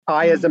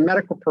I, as a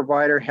medical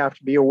provider, have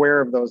to be aware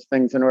of those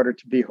things in order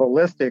to be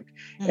holistic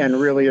and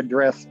really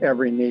address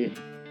every need.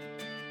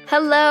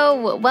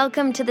 Hello,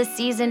 welcome to The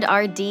Seasoned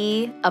RD,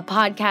 a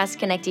podcast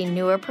connecting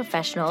newer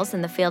professionals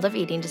in the field of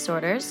eating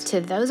disorders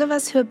to those of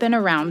us who have been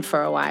around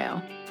for a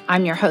while.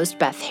 I'm your host,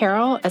 Beth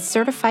Harrell, a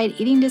certified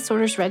eating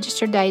disorders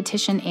registered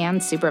dietitian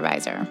and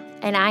supervisor.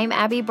 And I'm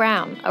Abby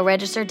Brown, a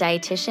registered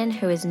dietitian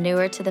who is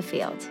newer to the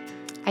field.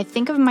 I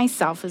think of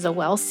myself as a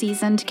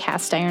well-seasoned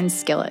cast iron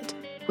skillet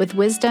with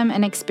wisdom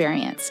and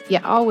experience,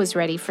 yet always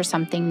ready for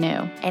something new.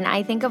 And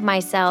I think of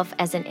myself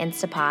as an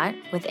Instapot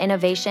with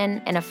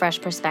innovation and a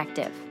fresh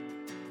perspective.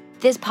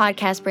 This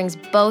podcast brings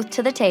both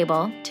to the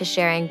table to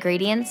share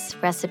ingredients,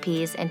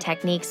 recipes, and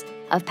techniques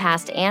of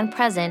past and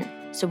present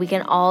so we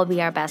can all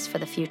be our best for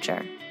the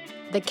future.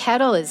 The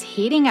kettle is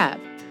heating up.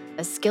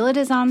 The skillet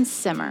is on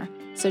simmer.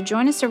 So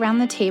join us around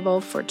the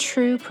table for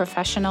true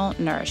professional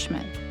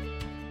nourishment.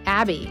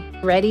 Abby,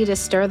 ready to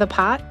stir the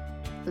pot?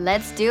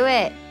 Let's do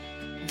it.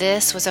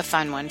 This was a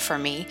fun one for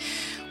me.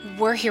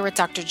 We're here with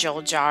Dr.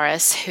 Joel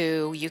Jaros,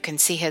 who you can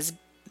see his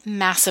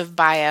massive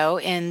bio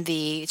in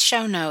the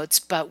show notes,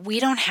 but we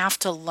don't have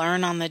to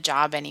learn on the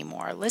job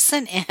anymore.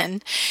 Listen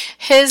in.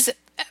 His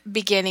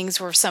beginnings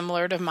were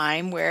similar to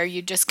mine, where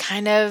you just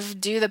kind of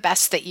do the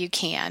best that you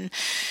can.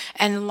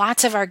 And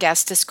lots of our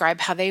guests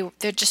describe how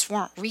there just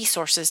weren't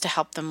resources to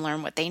help them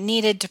learn what they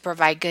needed to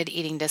provide good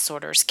eating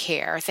disorders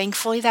care.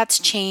 Thankfully, that's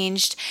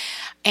changed.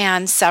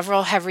 And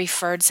several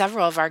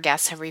of our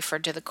guests have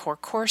referred to the core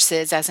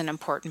courses as an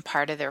important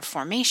part of their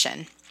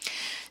formation.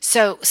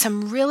 So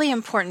some really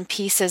important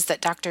pieces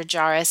that Dr.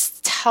 Jaros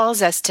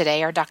tells us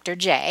today are Dr.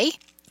 J.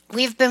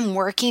 We've been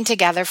working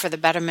together for the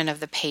betterment of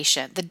the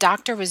patient. The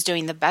doctor was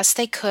doing the best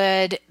they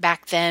could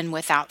back then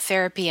without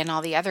therapy and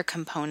all the other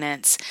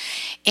components.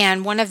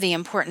 And one of the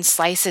important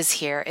slices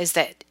here is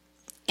that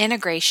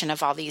integration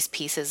of all these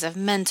pieces of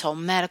mental,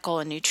 medical,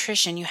 and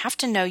nutrition. You have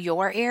to know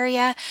your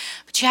area,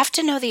 but you have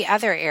to know the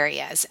other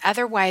areas.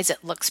 Otherwise,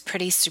 it looks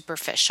pretty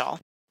superficial.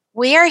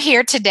 We are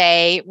here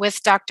today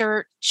with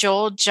Dr.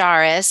 Joel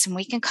Jaros, and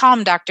we can call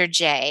him Dr.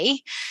 J.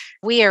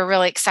 We are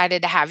really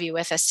excited to have you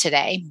with us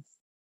today.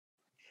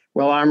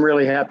 Well, I'm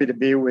really happy to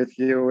be with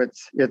you.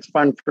 It's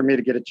fun for me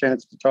to get a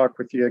chance to talk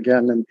with you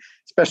again, and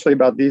especially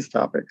about these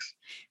topics.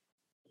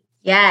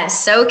 Yes,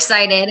 so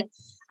excited.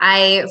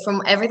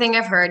 From everything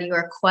I've heard, you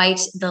are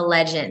quite the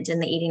legend in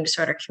the eating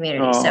disorder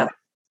community. Oh. So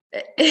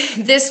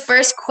this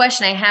first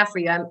question I have for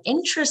you, I'm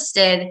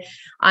interested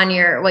on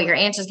what your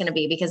answer is going to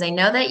be, because I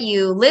know that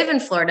you live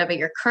in Florida, but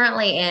you're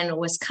currently in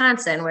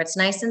Wisconsin, where it's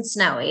nice and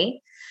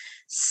snowy.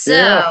 So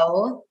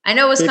yeah. I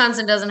know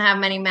Wisconsin doesn't have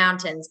many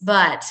mountains,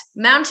 but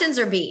mountains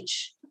or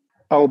beach?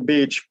 Oh,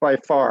 beach by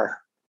far.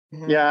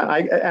 Mm-hmm. Yeah,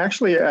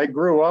 I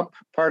grew up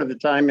part of the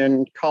time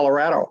in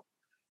Colorado.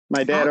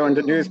 My dad owned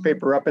a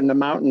newspaper up in the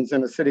mountains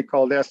in a city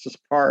called Estes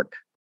Park.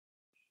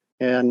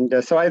 And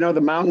so I know the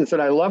mountains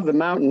and I love the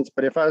mountains,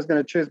 but if I was going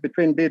to choose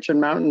between beach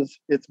and mountains,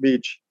 it's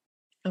beach.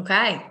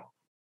 Okay.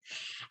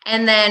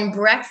 And then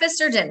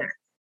breakfast or dinner?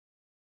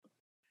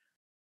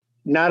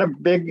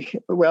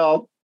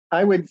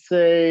 I would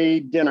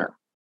say dinner.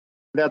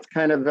 That's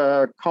kind of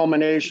a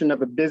culmination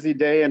of a busy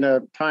day and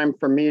a time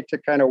for me to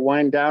kind of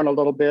wind down a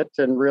little bit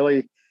and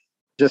really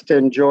just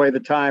enjoy the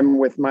time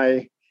with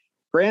my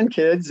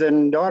grandkids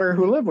and daughter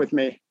who live with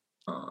me.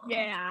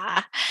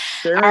 Yeah.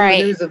 Sharing All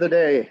right. The news of the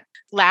day.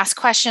 Last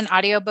question,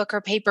 audiobook or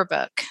paper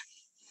book?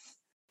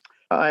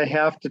 I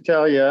have to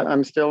tell you,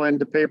 I'm still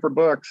into paper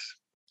books.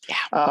 Yeah.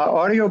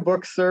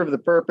 Audiobooks serve the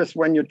purpose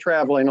when you're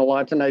traveling a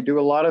lot, and I do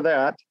a lot of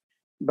that.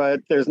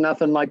 But there's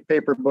nothing like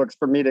paper books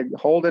for me to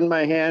hold in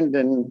my hand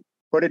and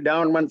put it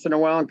down once in a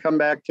while and come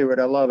back to it.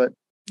 I love it.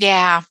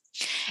 Yeah.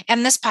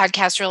 And this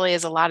podcast really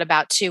is a lot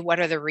about, too, what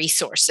are the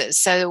resources?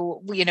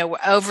 So,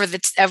 over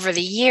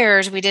the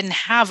years, we didn't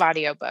have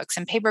audiobooks,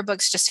 and paper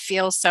books just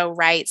feel so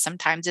right.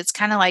 Sometimes it's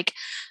kind of like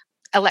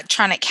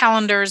electronic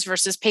calendars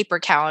versus paper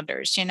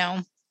calendars,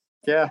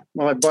 Yeah.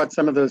 Well, I bought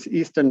some of those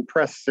Easton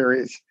Press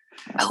series.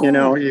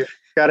 Oh. You've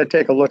got to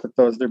take a look at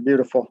those. They're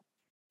beautiful.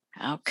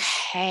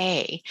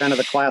 Okay. Kind of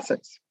the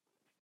classics.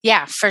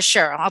 Yeah, for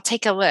sure. I'll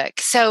take a look.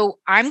 So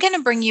I'm going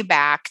to bring you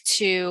back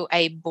to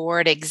a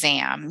board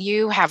exam.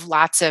 You have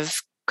lots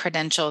of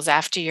credentials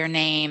after your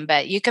name,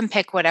 but you can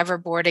pick whatever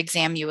board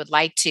exam you would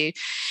like to.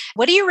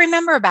 What do you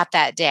remember about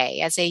that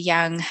day as a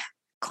young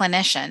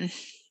clinician?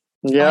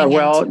 Yeah,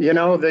 well,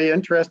 the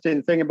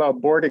interesting thing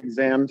about board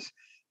exams,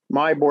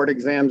 my board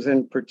exams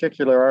in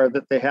particular, are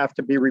that they have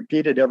to be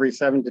repeated every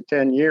 7 to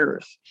 10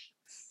 years.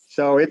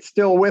 So it's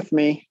still with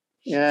me.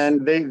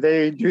 And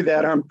they do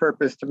that on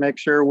purpose to make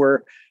sure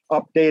we're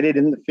updated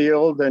in the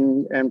field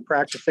and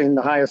practicing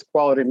the highest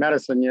quality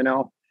medicine,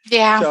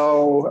 Yeah.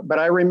 So, but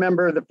I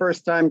remember the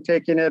first time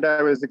taking it,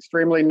 I was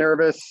extremely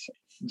nervous,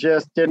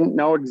 just didn't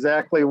know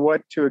exactly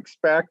what to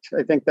expect.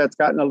 I think that's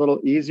gotten a little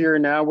easier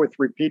now with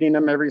repeating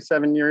them every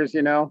 7 years,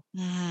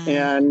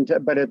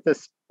 But at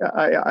this,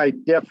 I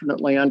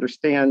definitely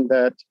understand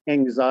that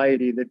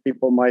anxiety that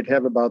people might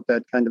have about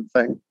that kind of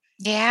thing.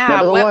 Yeah.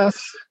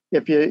 Nevertheless,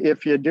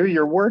 if you do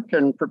your work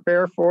and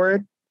prepare for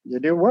it, you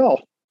do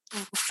well.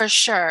 For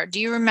sure. Do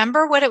you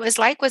remember what it was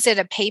like? Was it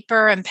a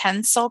paper and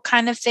pencil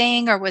kind of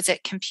thing, or was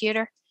it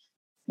computer?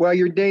 Well,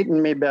 you're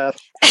dating me, Beth.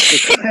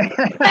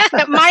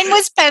 Mine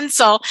was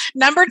pencil,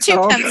 number 2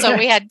 Okay. pencil.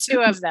 We had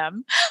 2 of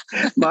them.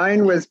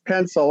 Mine was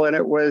pencil, and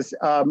it was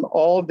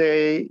all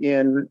day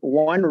in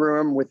one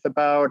room with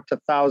about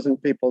 1,000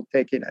 people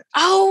taking it.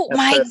 Oh at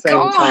my the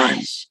same time.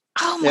 gosh.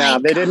 Oh Yeah,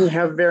 my they didn't God.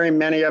 have very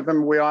many of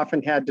them. We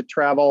often had to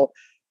travel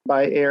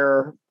by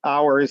air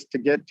hours to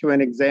get to an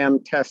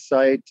exam test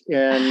site,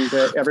 and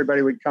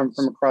everybody would come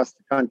from across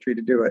the country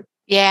to do it.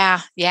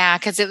 Yeah,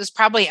 because it was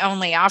probably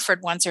only offered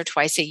once or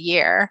twice a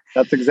year.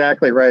 That's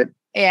exactly right.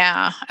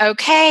 Yeah.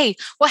 Okay.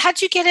 Well,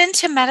 how'd you get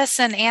into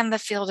medicine and the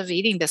field of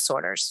eating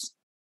disorders?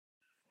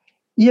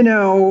 You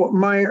know,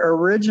 my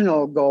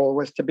original goal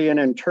was to be an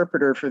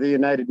interpreter for the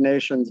United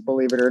Nations,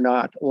 believe it or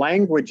not.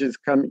 Languages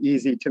come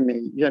easy to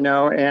me,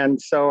 and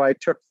so I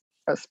took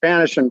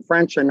Spanish and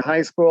French in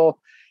high school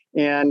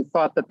and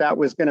thought that that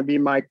was going to be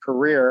my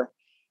career.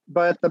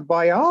 But the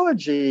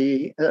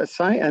biology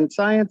and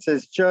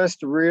sciences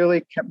just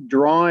really kept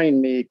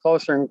drawing me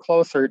closer and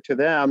closer to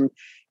them.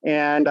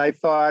 And I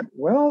thought,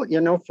 well,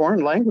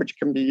 foreign language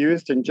can be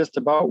used in just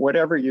about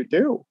whatever you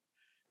do.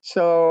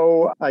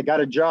 So I got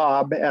a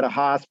job at a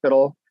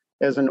hospital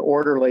as an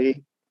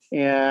orderly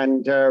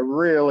and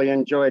really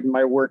enjoyed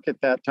my work at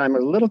that time. A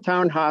little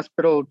town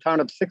hospital, town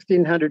of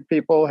 1,600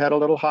 people, had a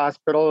little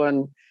hospital,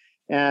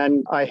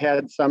 and I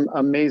had some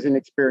amazing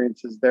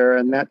experiences there.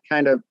 And that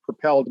kind of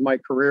propelled my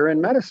career in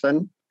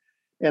medicine.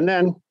 And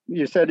then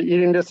you said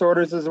eating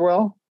disorders as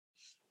well.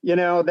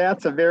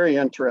 That's a very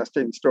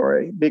interesting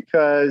story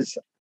because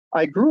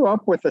I grew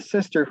up with a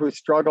sister who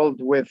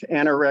struggled with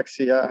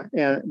anorexia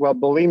and,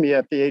 bulimia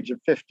at the age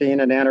of 15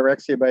 and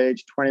anorexia by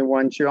age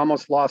 21. She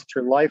almost lost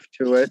her life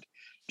to it.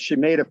 She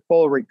made a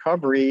full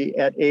recovery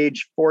at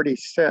age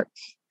 46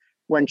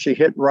 when she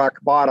hit rock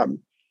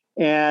bottom.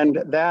 And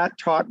that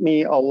taught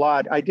me a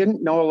lot. I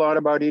didn't know a lot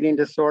about eating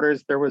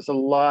disorders. There was a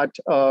lot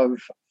of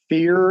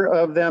fear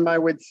of them, I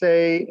would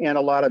say, and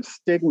a lot of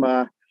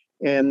stigma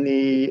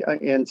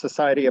in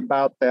society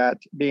about that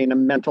being a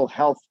mental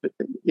health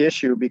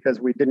issue because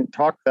we didn't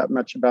talk that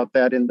much about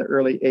that in the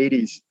early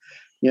 80s.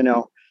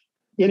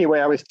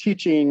 Anyway, I was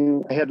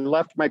teaching. I had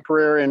left my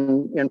career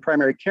in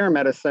primary care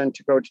medicine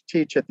to go to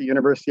teach at the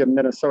University of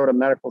Minnesota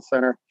Medical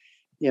Center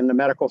in the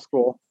medical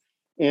school.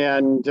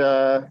 And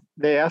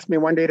they asked me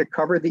one day to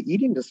cover the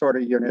eating disorder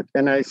unit.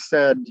 And I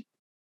said,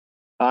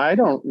 I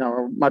don't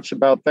know much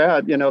about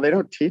that. They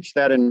don't teach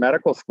that in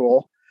medical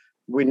school.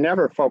 We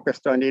never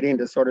focused on eating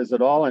disorders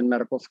at all in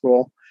medical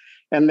school.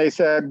 And they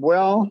said,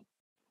 well,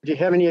 do you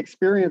have any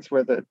experience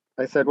with it?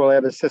 I said, well, I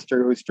have a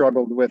sister who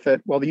struggled with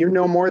it. Well, you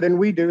know more than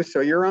we do, so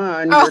you're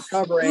on. You're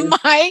covering.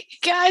 My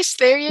gosh,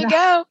 there you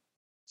go.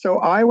 So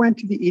I went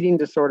to the eating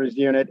disorders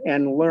unit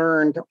and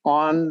learned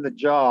on the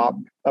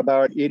job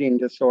about eating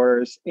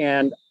disorders.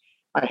 And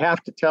I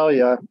have to tell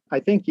you, I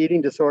think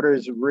eating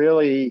disorders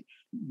really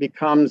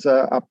becomes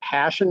a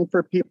passion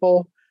for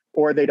people,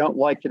 or they don't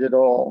like it at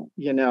all,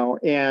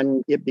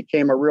 and it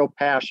became a real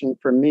passion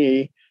for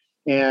me.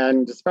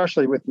 And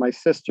especially with my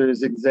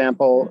sister's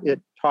example,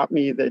 it taught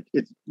me that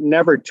it's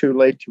never too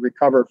late to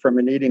recover from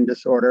an eating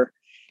disorder.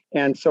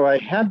 And so I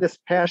had this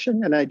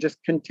passion and I just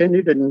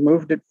continued and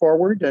moved it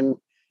forward. And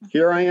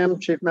here I am,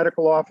 Chief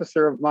Medical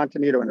Officer of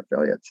Montanito and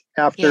Affiliates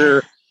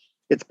after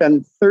it's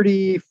been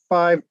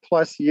 35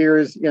 plus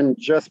years in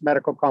just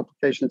medical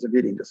complications of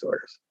eating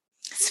disorders.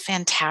 It's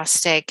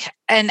fantastic.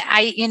 And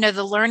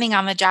the learning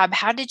on the job,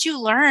 how did you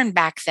learn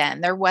back then?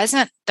 There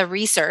wasn't the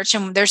research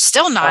and there's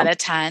still not a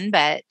ton,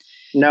 but.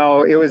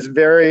 No,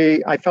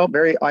 I felt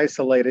very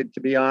isolated, to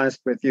be honest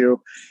with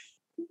you.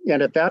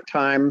 And at that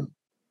time,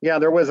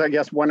 there was, I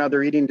guess, one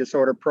other eating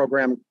disorder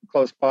program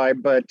close by,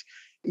 but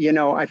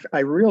I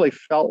really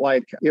felt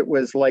like it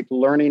was like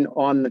learning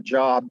on the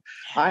job.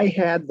 I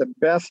had the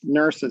best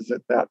nurses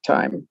at that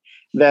time.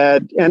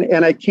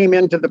 And I came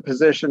into the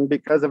position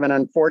because of an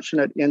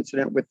unfortunate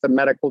incident with the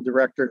medical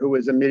director who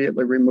was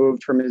immediately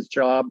removed from his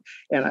job.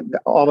 And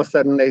all of a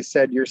sudden they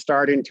said, you're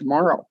starting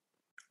tomorrow.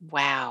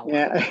 Wow.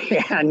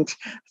 And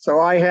so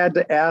I had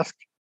to ask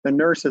the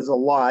nurses a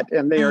lot,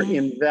 and they are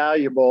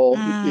invaluable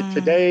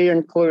today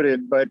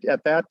included. But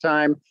at that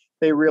time,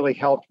 they really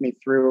helped me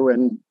through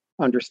in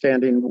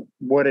understanding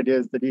what it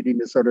is that eating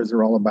disorders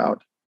are all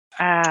about.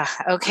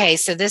 Okay.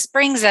 So this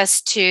brings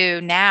us to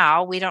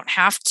now we don't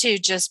have to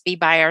just be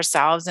by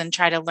ourselves and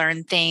try to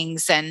learn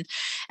things and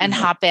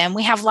hop in.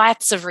 We have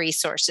lots of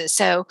resources.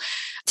 So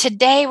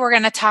today we're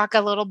going to talk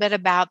a little bit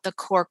about the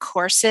core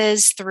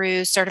courses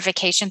through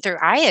certification through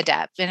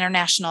IADEP,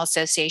 International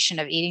Association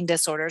of Eating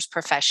Disorders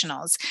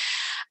Professionals.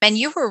 And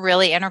you were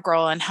really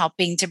integral in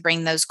helping to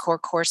bring those core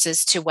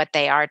courses to what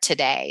they are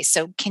today.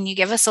 So can you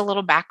give us a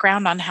little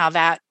background on how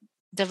that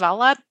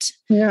developed?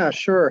 Yeah,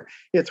 sure.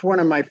 It's one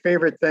of my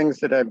favorite things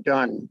that I've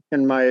done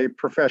in my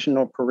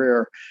professional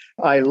career.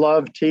 I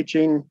love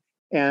teaching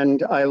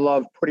and I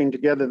love putting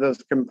together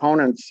those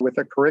components with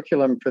a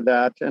curriculum for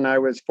that. And I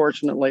was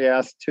fortunately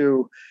asked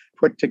to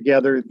put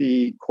together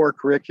the core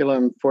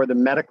curriculum for the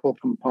medical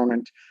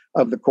component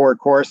of the core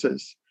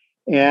courses.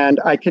 And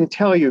I can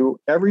tell you,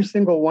 every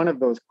single one of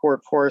those core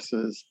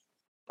courses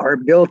are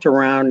built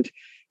around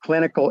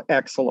clinical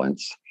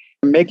excellence,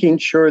 making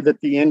sure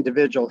that the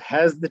individual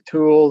has the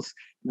tools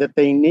that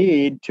they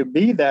need to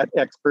be that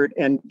expert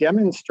and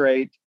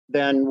demonstrate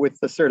then with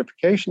the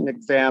certification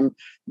exam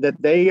that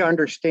they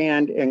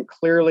understand and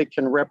clearly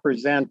can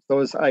represent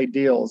those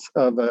ideals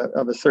of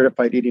a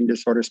certified eating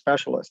disorder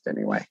specialist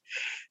anyway.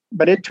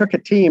 But it took a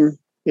team.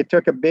 It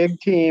took a big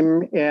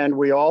team, and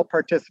we all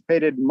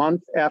participated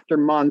month after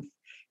month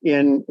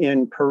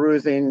in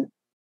perusing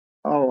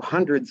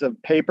hundreds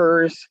of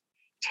papers,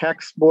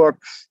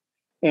 textbooks,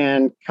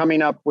 and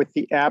coming up with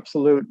the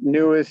absolute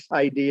newest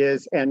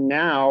ideas. And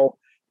now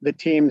the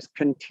teams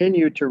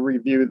continue to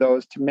review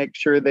those to make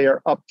sure they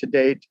are up to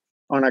date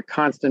on a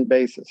constant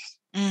basis.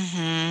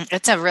 Mm-hmm.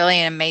 It's a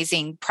really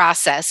amazing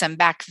process. And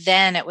back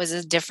then it was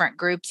a different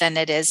group than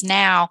it is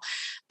now.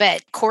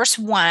 But course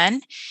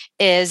 1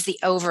 is the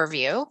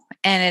overview,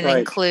 and it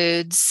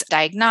includes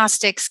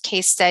diagnostics,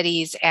 case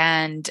studies,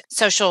 and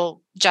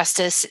social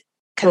justice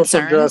concerns.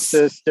 Social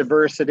justice,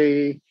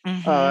 diversity,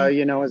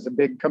 is a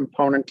big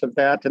component of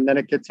that. And then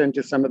it gets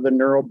into some of the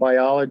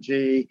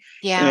neurobiology.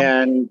 Yeah.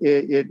 And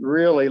it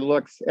really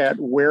looks at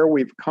where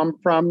we've come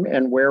from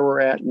and where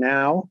we're at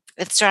now.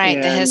 That's right.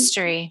 And, the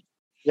history.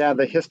 Yeah,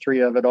 the history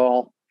of it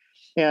all.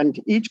 And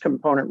each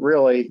component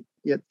really,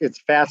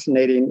 it's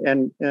fascinating.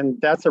 And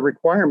that's a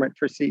requirement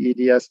for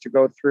CEDS to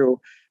go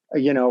through,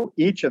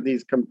 each of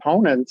these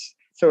components.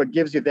 So it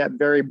gives you that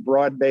very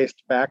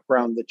broad-based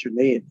background that you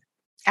need.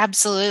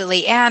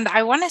 Absolutely. And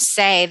I want to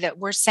say that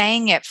we're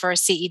saying it for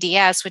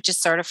CEDS, which is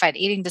Certified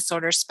Eating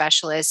Disorder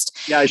Specialist.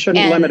 Yeah, I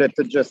shouldn't limit it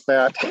to just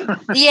that.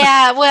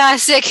 Yeah, well,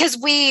 because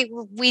we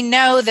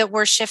know that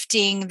we're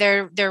shifting.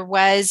 There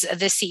was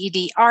the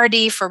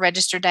CED-RD for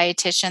registered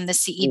dietitian, the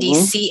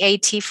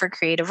CED-CAT for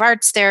creative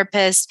arts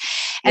therapist.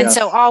 And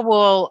so all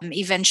will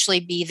eventually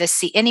be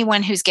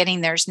anyone who's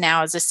getting theirs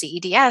now is a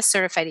CEDS,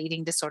 Certified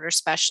Eating Disorder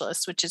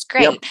Specialist, which is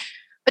great. Yep.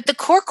 But the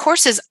core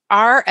courses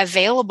are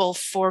available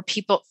for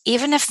people,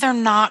 even if they're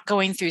not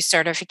going through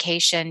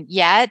certification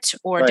yet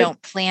or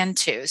don't plan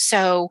to.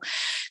 So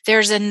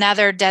there's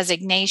another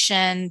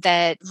designation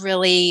that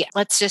really,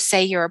 let's just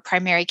say you're a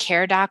primary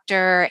care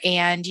doctor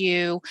and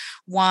you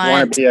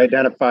want to be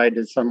identified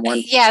as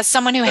someone. Yeah,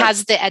 someone who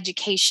has the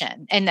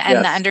education and the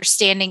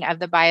understanding of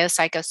the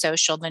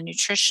biopsychosocial, the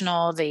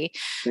nutritional, the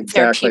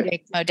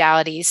therapeutic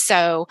modalities.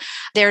 So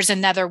there's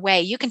another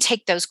way. You can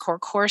take those core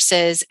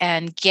courses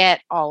and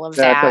get all of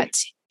that,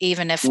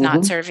 even if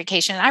not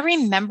certification. I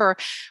remember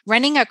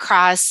running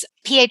across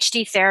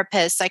PhD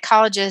therapists,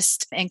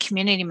 psychologists, and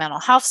community mental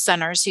health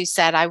centers who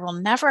said, I will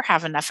never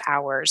have enough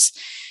hours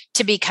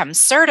to become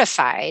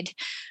certified,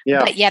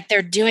 but yet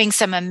they're doing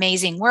some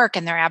amazing work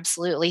and they're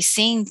absolutely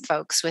seeing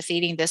folks with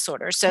eating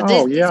disorders. So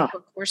these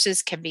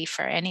courses can be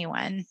for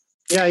anyone.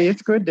 Yeah,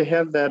 it's good to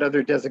have that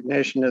other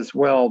designation as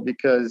well,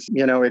 because,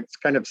 it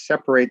kind of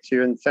separates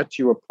you and sets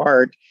you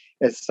apart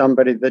as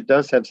somebody that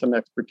does have some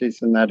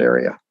expertise in that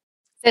area.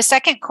 The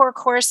second core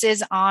course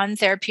is on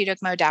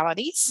therapeutic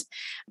modalities.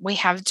 We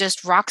have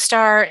just rock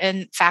star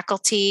and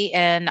faculty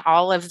in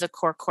all of the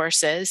core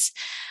courses.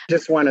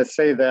 Just want to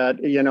say that,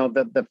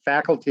 the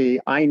faculty,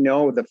 I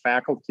know the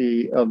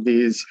faculty of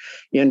these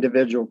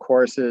individual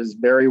courses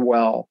very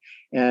well,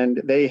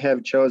 and they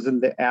have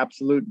chosen the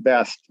absolute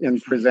best in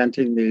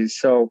presenting these.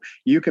 So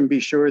you can be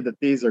sure that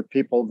these are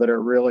people that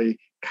are really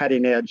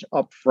cutting edge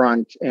up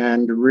front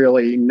and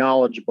really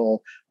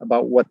knowledgeable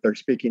about what they're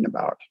speaking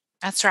about.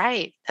 That's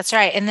right. That's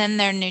right. And then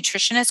their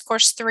nutritionist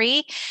course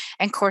 3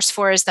 and course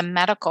 4 is the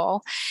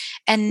medical.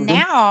 And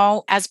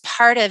now as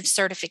part of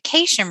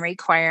certification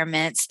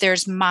requirements,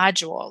 there's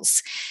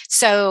modules.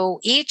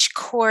 So each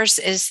course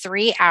is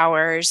 3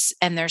 hours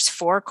and there's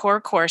 4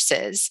 core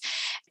courses.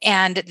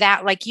 And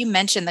that, like you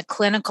mentioned, the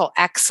clinical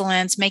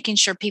excellence, making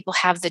sure people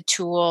have the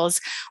tools.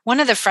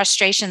 One of the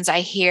frustrations I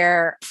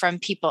hear from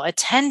people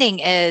attending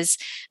is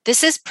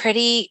this is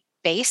pretty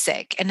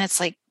basic. And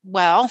it's like,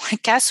 well,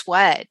 guess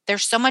what?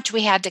 There's so much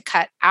we had to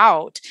cut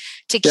out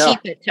to keep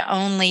it to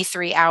only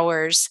 3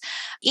 hours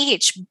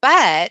each.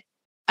 But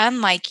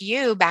unlike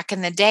you back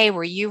in the day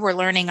where you were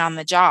learning on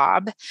the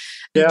job,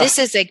 this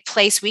is a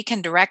place we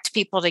can direct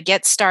people to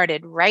get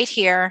started right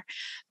here.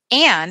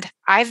 And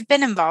I've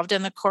been involved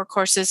in the core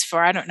courses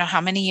for I don't know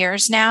how many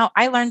years now.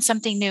 I learn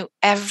something new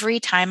every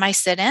time I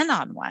sit in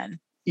on one.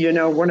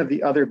 One of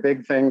the other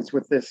big things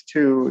with this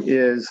too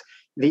is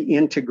the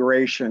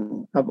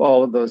integration of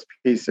all of those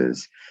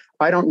pieces.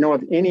 I don't know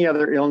of any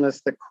other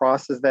illness that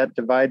crosses that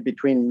divide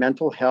between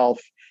mental health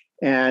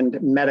and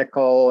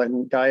medical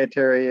and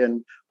dietary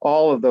and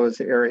all of those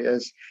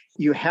areas.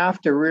 You have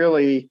to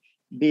really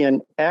be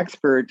an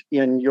expert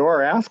in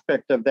your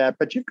aspect of that,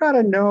 but you've got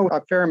to know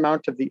a fair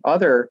amount of the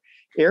other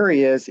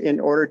areas in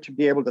order to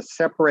be able to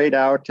separate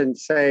out and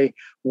say,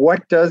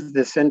 what does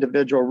this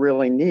individual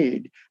really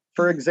need?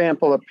 For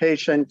example, a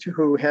patient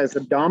who has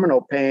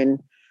abdominal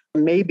pain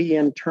maybe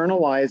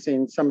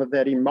internalizing some of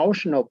that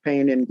emotional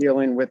pain in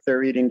dealing with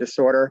their eating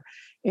disorder.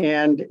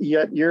 And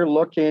yet you're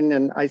looking,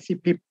 and I see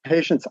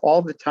patients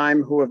all the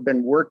time who have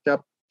been worked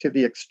up to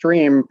the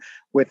extreme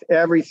with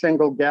every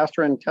single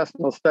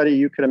gastrointestinal study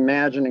you could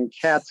imagine, and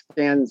CAT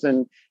scans,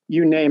 and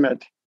you name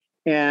it.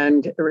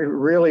 And it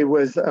really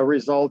was a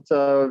result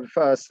of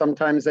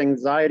sometimes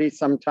anxiety,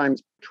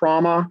 sometimes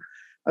trauma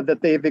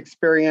that they've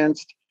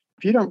experienced.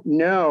 If you don't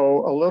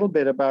know a little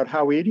bit about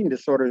how eating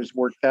disorders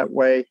work that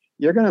way,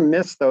 you're going to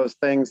miss those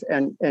things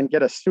and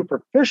get a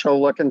superficial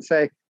look and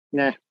say,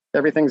 nah,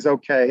 everything's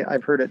okay.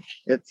 I've heard it.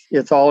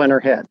 It's all in her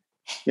head,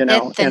 Hit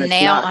the and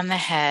nail on the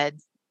head.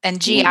 And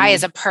GI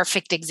is a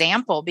perfect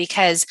example,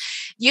 because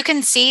you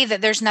can see that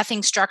there's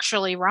nothing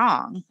structurally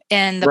wrong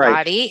in the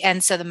body.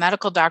 And so the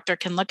medical doctor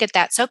can look at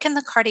that. So can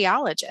the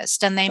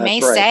cardiologist. And they may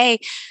say,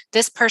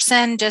 this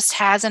person just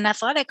has an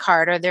athletic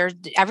heart, or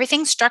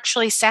everything's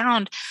structurally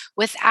sound,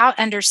 without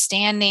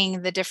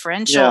understanding the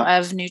differential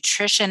of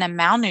nutrition and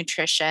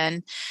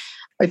malnutrition.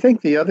 I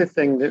think the other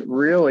thing that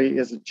really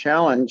is a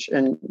challenge,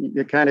 and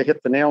you kind of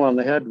hit the nail on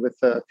the head with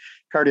the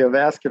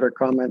cardiovascular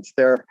comments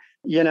there,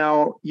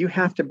 you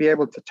have to be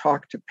able to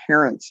talk to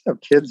parents of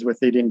kids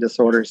with eating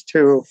disorders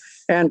too,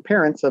 and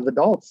parents of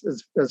adults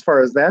as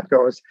far as that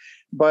goes.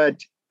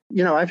 But,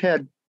 I've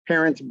had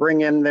parents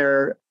bring in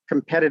their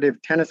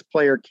competitive tennis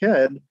player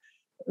kid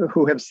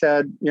who have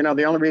said,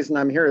 the only reason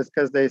I'm here is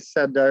because they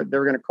said they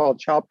were going to call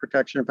child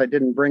protection if I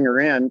didn't bring her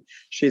in.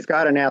 She's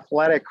got an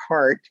athletic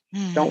heart.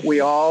 Don't we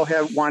all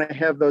want to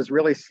have those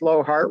really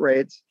slow heart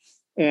rates?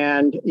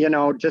 And,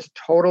 just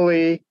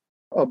totally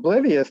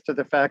oblivious to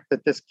the fact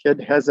that this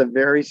kid has a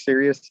very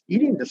serious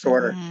eating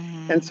disorder.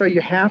 And so you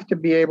have to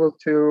be able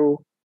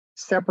to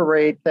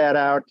separate that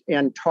out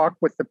and talk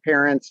with the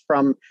parents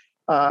from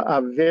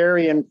a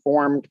very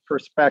informed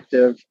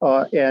perspective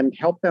and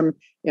help them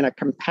in a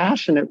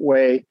compassionate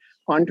way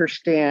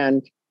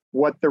understand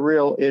what the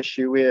real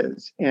issue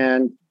is.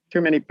 And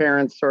too many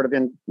parents sort of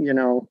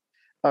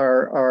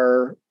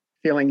are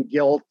feeling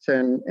guilt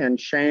and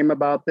shame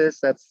about this.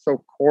 That's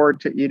so core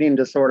to eating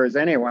disorders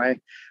anyway,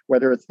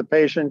 whether it's the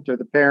patient or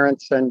the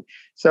parents. And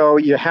so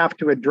you have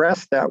to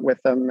address that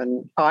with them.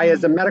 And I,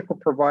 as a medical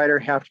provider,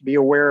 have to be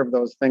aware of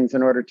those things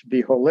in order to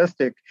be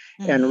holistic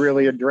and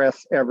really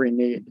address every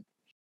need.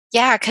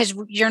 Yeah, because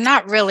you're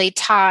not really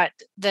taught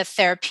the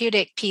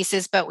therapeutic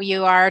pieces, but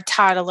you are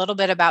taught a little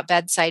bit about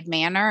bedside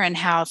manner and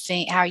how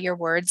your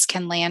words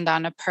can land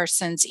on a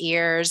person's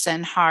ears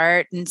and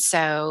heart. And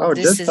so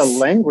the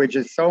language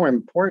is so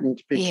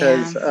important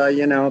because,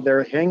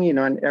 they're hanging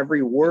on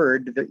every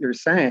word that you're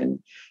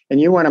saying. And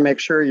you want to make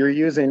sure you're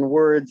using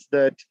words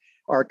that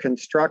are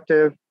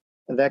constructive,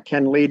 that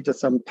can lead to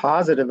some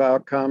positive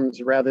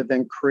outcomes rather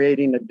than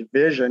creating a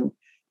division.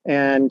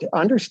 And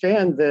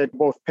understand that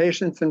both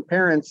patients and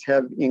parents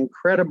have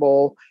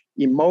incredible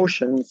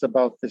emotions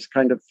about this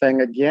kind of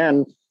thing.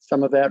 Again,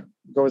 some of that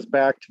goes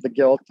back to the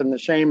guilt and the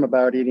shame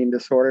about eating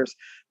disorders,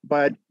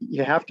 but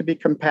you have to be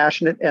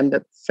compassionate, and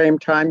at the same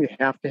time, you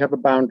have to have a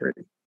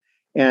boundary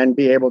and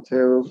be able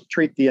to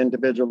treat the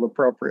individual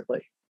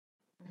appropriately.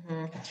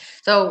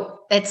 So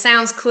it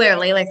sounds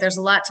clearly like there's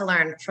a lot to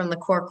learn from the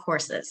core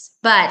courses,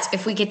 but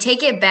if we could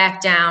take it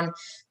back down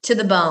to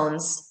the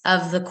bones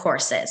of the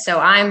courses. So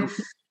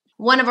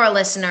one of our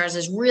listeners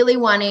is really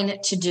wanting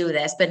to do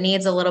this, but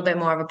needs a little bit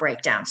more of a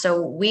breakdown.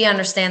 So we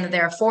understand that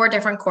there are 4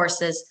 different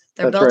courses.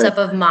 They're built up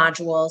of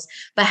modules,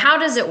 but how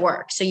does it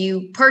work? So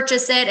you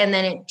purchase it, and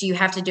then do you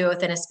have to do it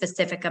within a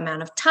specific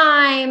amount of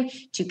time?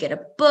 Do you get a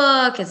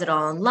book? Is it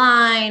all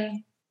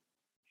online?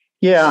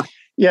 Yeah.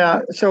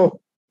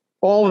 So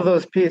all of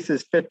those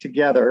pieces fit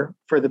together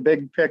for the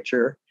big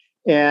picture,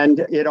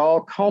 and it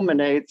all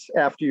culminates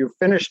after you've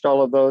finished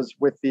all of those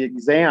with the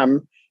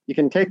exam. You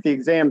can take the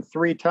exam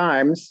 3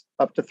 times,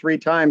 up to 3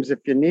 times if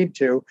you need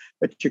to,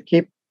 but you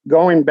keep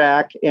going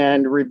back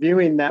and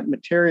reviewing that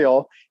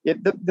material.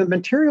 The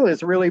material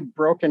is really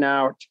broken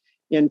out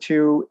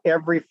into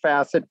every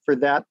facet for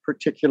that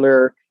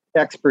particular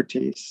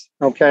expertise.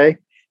 Okay.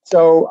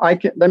 So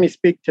let me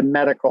speak to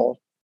medical,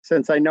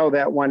 since I know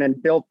that one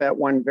and built that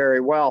one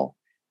very well.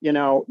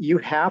 You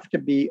have to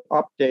be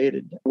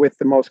updated with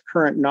the most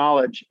current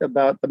knowledge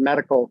about the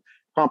medical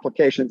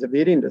complications of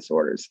eating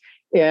disorders.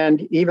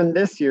 And even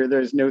this year,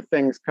 there's new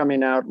things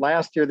coming out.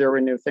 Last year, there were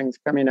new things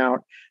coming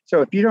out. So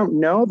if you don't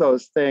know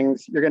those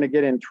things, you're going to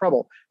get in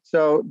trouble.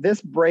 So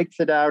this breaks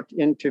it out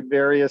into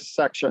various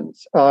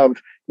sections of,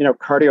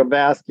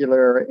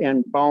 cardiovascular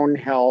and bone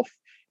health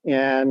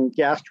and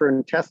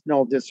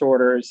gastrointestinal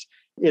disorders.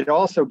 It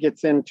also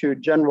gets into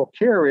general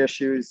care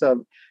issues of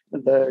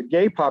the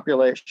gay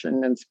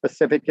population and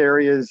specific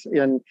areas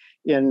in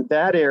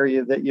that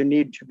area that you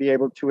need to be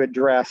able to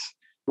address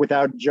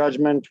without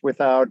judgment,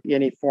 without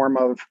any form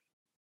of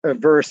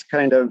averse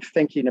kind of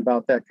thinking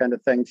about that kind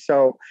of thing.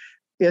 So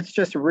it's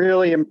just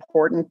really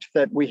important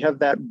that we have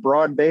that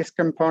broad-based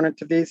component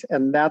to these,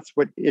 and that's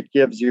what it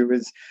gives you,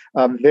 is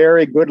a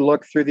very good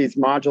look through these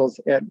modules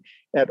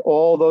at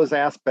all those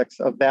aspects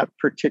of that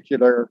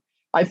particular.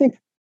 I think,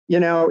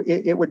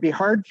 it would be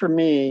hard for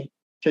me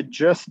to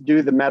just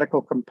do the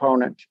medical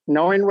component.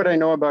 Knowing what I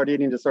know about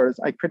eating disorders,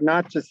 I could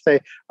not just say,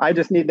 I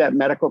just need that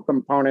medical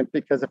component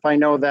because if I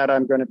know that,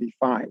 I'm going to be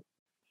fine.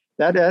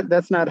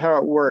 That's not how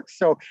it works.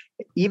 So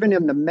even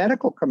in the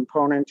medical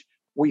component,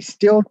 we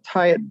still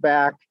tie it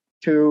back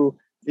to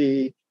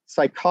the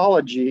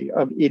psychology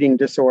of eating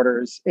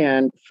disorders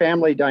and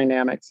family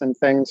dynamics and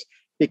things,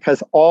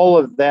 because all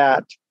of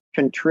that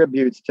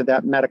contributes to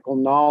that medical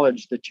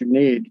knowledge that you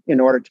need in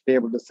order to be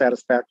able to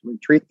satisfactorily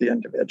treat the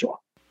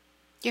individual.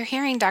 You're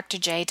hearing Dr.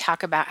 J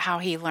talk about how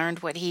he learned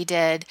what he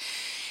did,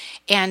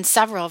 and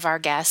several of our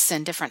guests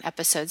in different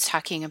episodes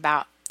talking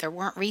about there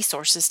weren't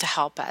resources to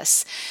help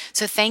us.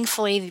 So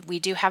thankfully, we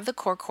do have the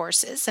core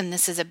courses, and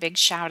this is a big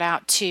shout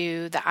out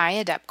to the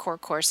IADEP core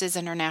courses,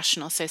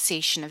 International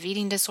Association of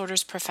Eating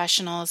Disorders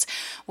Professionals,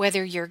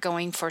 whether you're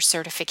going for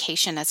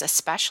certification as a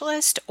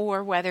specialist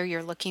or whether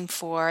you're looking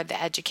for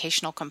the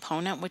educational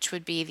component, which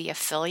would be the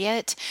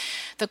affiliate.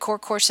 The core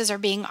courses are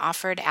being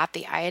offered at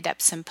the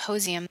IADEP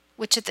Symposium,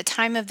 which at the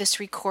time of this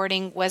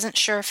recording wasn't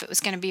sure if it was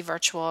going to be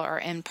virtual or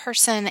in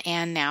person,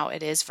 and now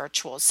it is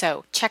virtual.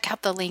 So check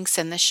out the links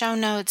in the show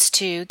notes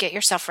to get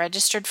yourself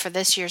registered for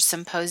this year's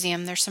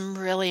symposium. There's some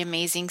really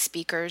amazing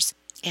speakers.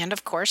 And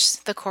of course,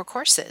 the core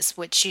courses,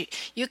 which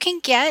you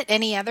can get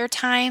any other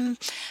time.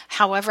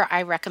 However,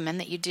 I recommend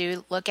that you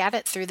do look at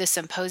it through the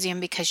symposium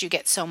because you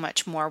get so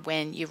much more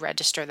when you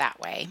register that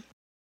way.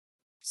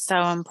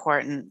 So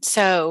important.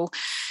 So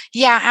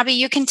yeah, Abby,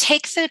 you can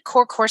take the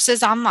core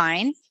courses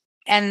online.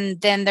 And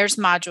then there's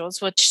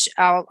modules, which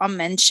I'll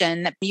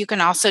mention. You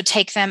can also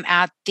take them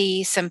at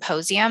the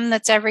symposium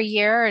that's every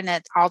year, and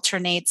it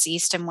alternates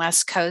East and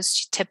West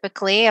Coast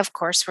typically. Of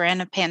course, we're in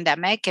a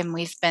pandemic, and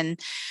we've been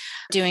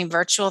doing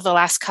virtual the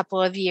last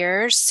couple of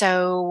years.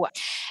 So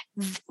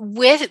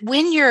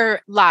when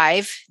you're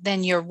live,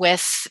 then you're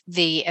with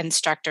the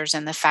instructors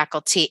and the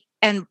faculty.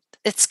 And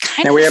it's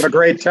kind of... we have a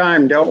great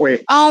time, don't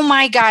we? Oh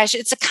my gosh,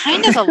 it's a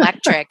kind of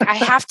electric. I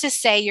have to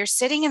say, you're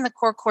sitting in the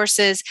core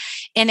courses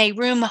in a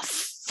room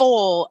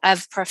full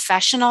of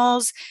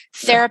professionals,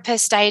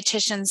 therapists,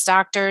 dietitians,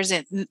 doctors,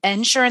 and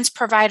insurance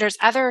providers,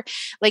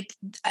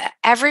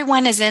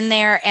 everyone is in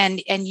there,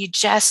 and you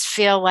just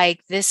feel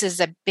like this is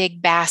a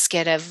big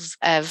basket of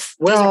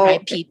these are my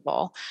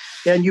people.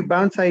 And you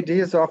bounce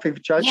ideas off of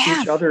each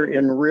other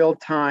in real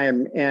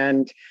time.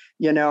 And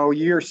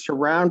you're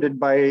surrounded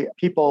by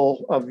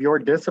people of your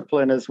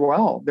discipline as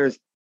well. There's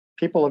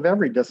people of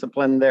every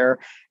discipline there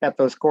at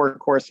those core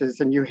courses,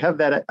 and you have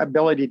that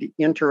ability to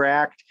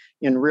interact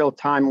in real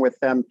time with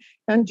them.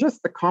 And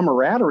just the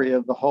camaraderie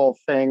of the whole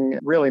thing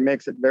really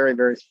makes it very,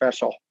 very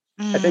special.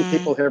 I think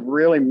people have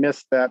really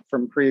missed that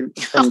from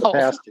the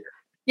past year.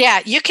 Yeah,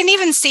 you can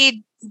even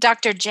see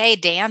Dr. J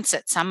dance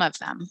at some of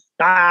them.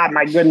 Ah,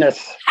 my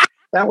goodness.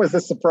 That was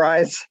a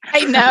surprise.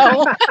 I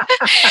know.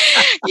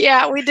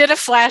 Yeah, we did a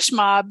flash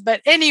mob, but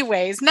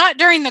anyways, not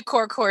during the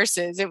core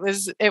courses. It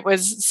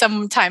was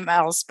sometime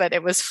else, but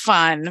it was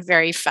fun,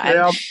 very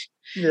fun.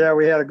 Yeah,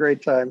 we had a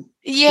great time.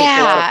 Yeah. It was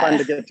a lot of fun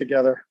to get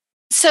together.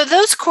 So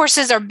those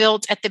courses are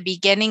built at the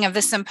beginning of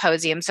the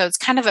symposium. So it's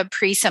kind of a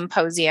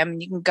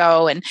pre-symposium. You can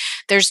go, and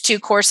there's 2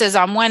 courses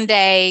on one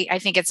day. I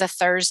think it's a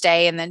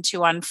Thursday, and then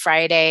 2 on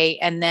Friday,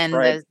 and then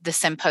the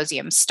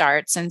symposium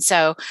starts. And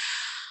so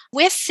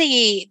with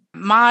the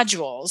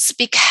modules,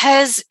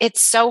 because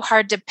it's so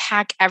hard to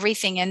pack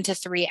everything into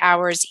 3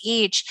 hours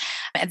each,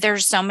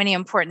 there's so many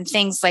important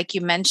things. Like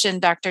you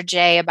mentioned, Dr.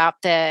 J,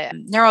 about the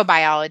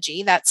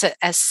neurobiology. That's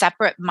a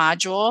separate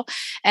module.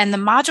 And the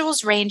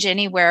modules range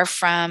anywhere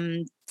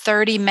from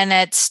 30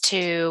 minutes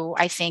to,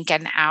 I think,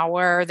 an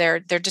hour. They're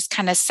just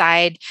kind of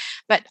side.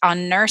 But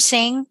on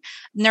nursing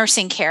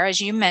care,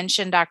 as you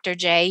mentioned, Dr.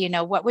 J,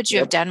 what would you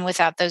have done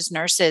without those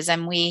nurses?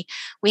 And we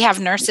have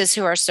nurses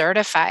who are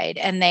certified,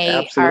 and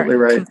they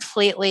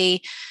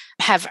completely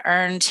have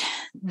earned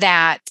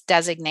that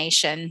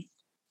designation.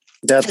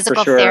 That's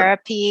Physical for sure.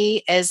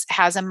 Therapy has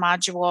a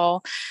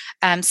module.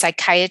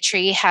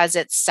 Psychiatry has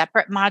its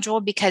separate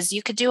module, because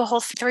you could do a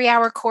whole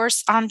 3-hour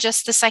course on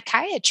just the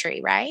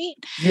psychiatry, right?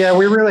 Yeah,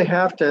 we really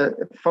have to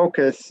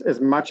focus as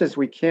much as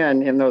we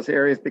can in those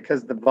areas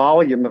because the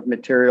volume of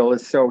material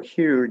is so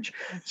huge.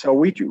 So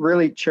we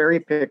really cherry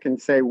pick and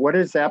say what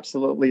is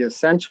absolutely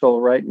essential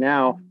right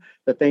now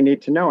that they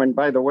need to know. And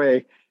by the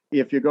way,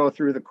 if you go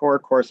through the core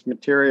course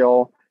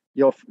material,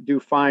 you'll do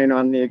fine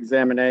on the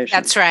examination.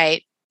 That's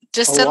right.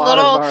 Just a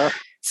little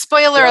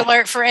spoiler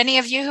alert for any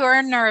of you who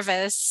are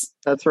nervous.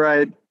 That's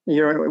right.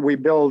 We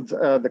build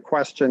the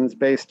questions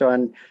based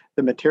on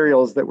the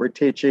materials that we're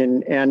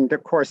teaching. And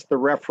of course,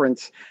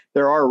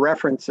 there are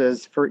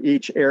references for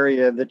each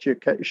area that you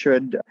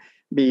should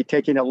be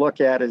taking a look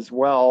at as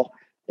well.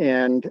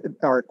 And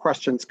our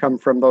questions come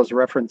from those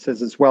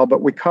references as well.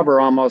 But we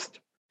cover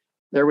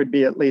there would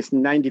be at least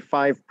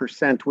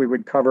 95% we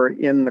would cover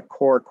in the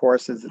core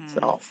courses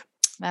itself.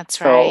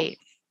 That's right.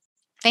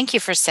 Thank you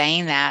for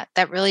saying that.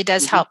 That really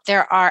does help.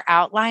 There are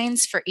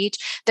outlines for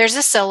each. There's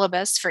a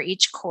syllabus for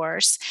each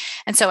course.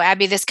 And so,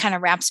 Abby, this kind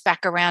of wraps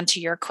back around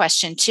to your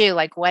question too.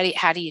 Like,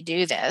 how do you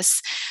do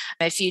this?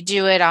 If you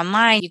do it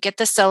online, you get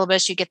the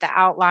syllabus, you get the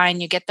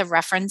outline, you get the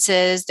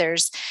references.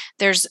 There's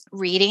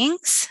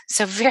readings.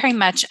 So very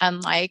much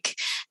unlike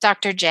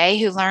Dr. J,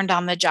 who learned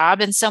on the job,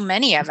 and so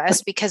many of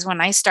us, because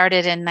when I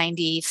started in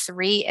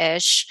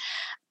 93-ish,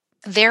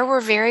 there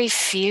were very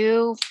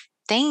few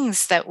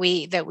things that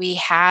we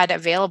had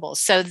available.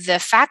 So the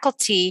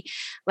faculty,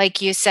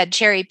 like you said,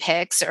 cherry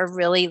picks or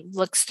really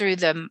looks through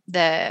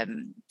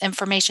the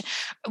information.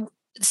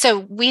 So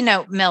we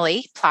know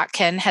Millie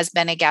Plotkin has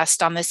been a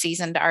guest on the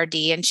Seasoned RD,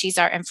 and she's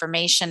our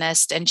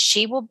informationist, and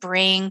she will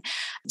bring.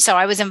 So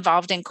I was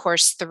involved in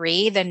course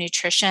 3, the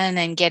nutrition,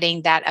 and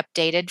getting that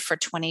updated for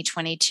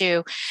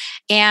 2022.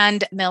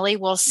 And Millie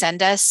will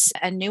send us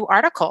a new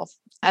article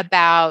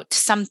about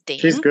something.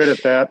 She's good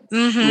at that.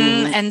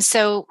 And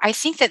so I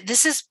think that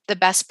this is the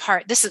best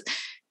part. This is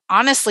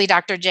honestly,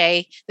 Dr.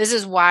 J, this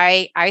is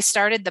why I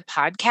started the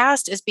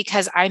podcast, is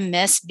because I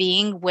miss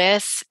being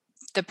with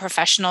the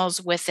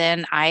professionals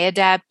within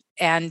IADEP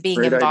and being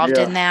Great involved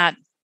idea. in that.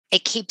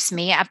 It keeps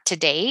me up to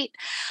date.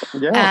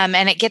 Yeah.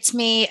 And it gets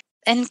me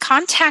in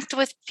contact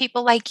with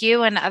people like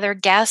you and other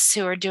guests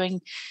who are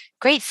doing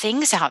great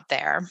things out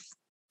there.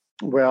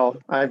 Well,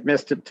 I've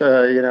missed it,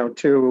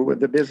 too.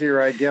 The busier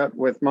I get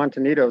with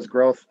Montanito's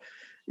growth,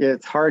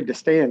 it's hard to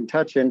stay in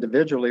touch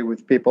individually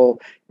with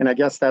people. And I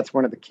guess that's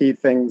one of the key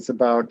things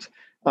about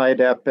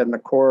IDEP and the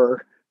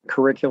core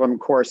curriculum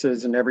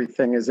courses and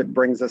everything, is it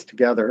brings us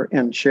together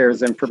and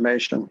shares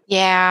information.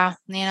 Yeah,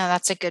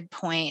 that's a good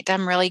point.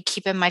 I'm really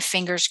keeping my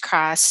fingers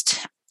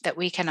crossed that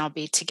we can all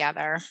be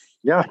together.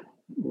 Yeah,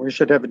 we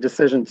should have a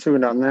decision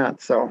soon on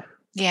that. So,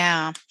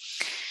 yeah.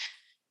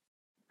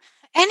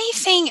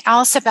 Anything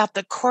else about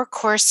the core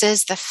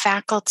courses, the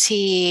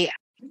faculty?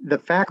 The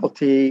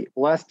faculty,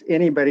 lest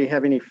anybody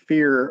have any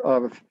fear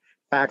of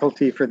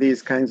faculty for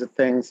these kinds of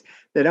things,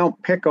 they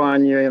don't pick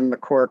on you in the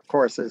core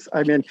courses.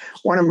 I mean,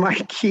 one of my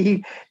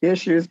key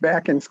issues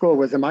back in school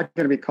was, am I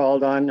going to be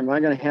called on? Am I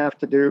going to have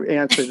to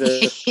answer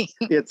this?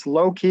 It's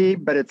low key,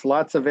 but it's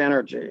lots of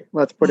energy.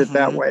 Let's put it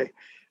that way.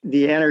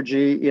 The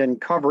energy in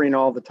covering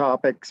all the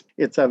topics.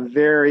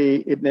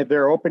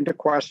 They're open to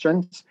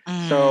questions.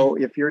 So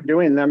if you're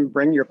doing them,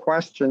 bring your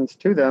questions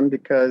to them,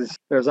 because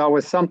there's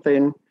always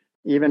something,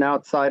 even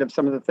outside of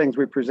some of the things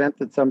we present,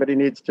 that somebody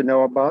needs to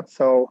know about.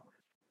 So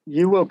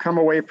you will come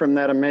away from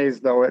that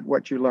amazed, though, at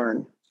what you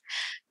learn.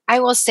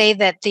 I will say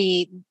that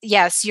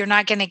yes, you're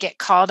not going to get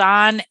called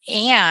on.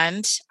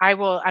 And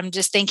I'm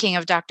just thinking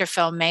of Dr.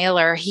 Phil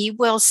Mailer. He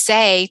will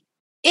say,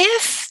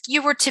 if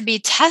you were to be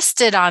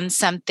tested on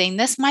something,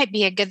 this might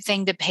be a good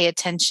thing to pay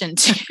attention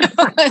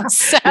to.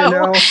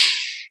 So,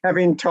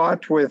 having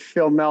taught with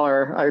Phil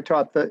Mailer,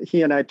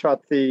 he and I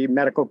taught the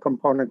medical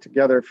component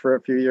together for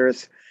a few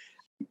years.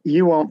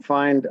 You won't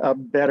find a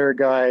better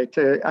guy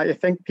I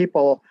think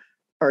people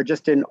are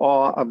just in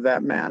awe of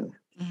that man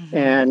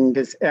and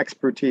his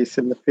expertise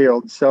in the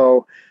field.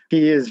 So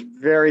he is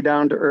very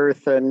down to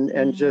earth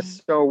and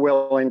just so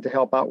willing to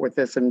help out with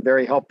this, and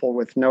very helpful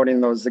with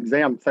noting those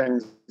exam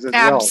things as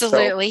well.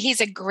 Absolutely. So, he's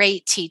a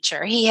great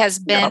teacher. He has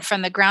been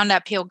from the ground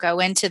up. He'll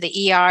go into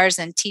the ERs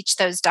and teach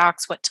those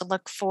docs what to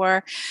look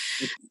for.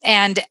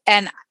 And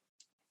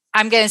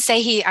I'm going to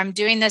say I'm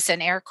doing this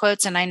in air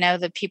quotes, and I know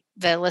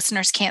the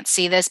listeners can't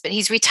see this, but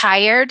he's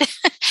retired.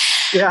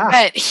 Yeah.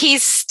 But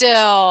he's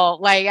still,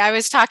 like, I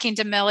was talking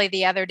to Millie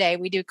the other day.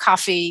 We do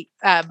coffee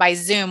by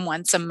Zoom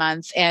once a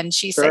month. And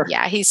she said,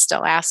 he's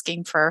still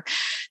asking for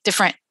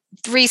different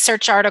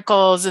research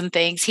articles and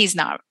things. He's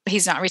not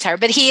retired,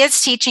 but he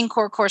is teaching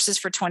core courses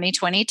for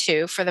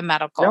 2022 for the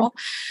medical,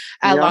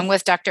 along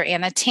with Dr.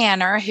 Anna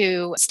Tanner,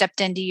 who stepped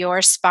into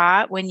your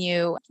spot when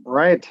you.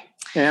 Right.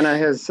 Anna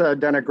has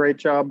done a great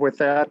job with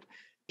that.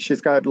 She's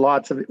got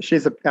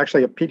she's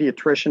actually a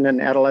pediatrician and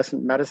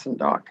adolescent medicine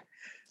doc.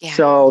 Yeah.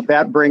 So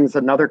that brings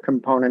another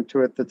component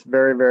to it that's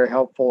very, very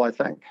helpful, I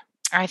think.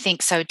 I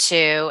think so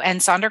too.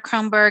 And Sandra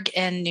Kronberg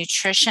in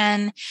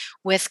nutrition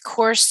with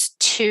course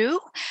 2.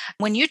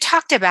 When you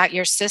talked about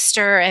your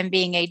sister and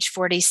being age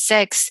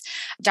 46,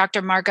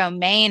 Dr. Margot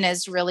Main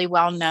is really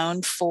well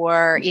known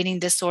for eating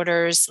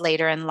disorders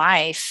later in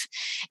life.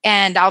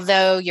 And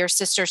although your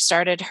sister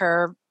started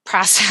her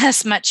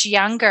process much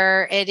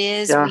younger,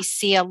 we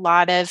see a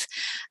lot of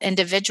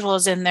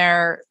individuals in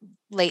their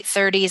late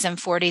 30s and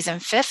 40s and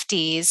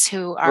 50s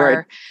who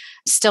are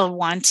still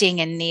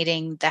wanting and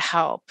needing the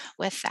help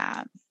with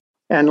that.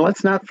 And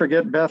let's not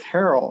forget Beth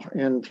Harrell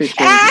in teaching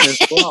as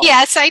well.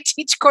 Yes, I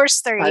teach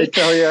course 3. I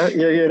tell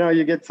you,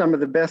 you get some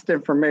of the best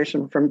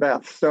information from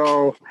Beth.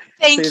 So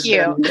she's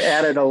been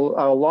at it a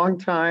long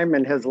time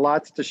and has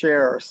lots to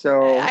share.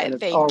 So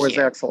it's always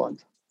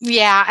excellent.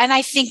 Yeah. And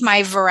I think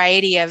my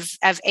variety of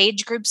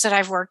age groups that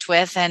I've worked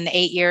with, and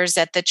 8 years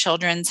at the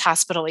Children's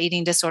Hospital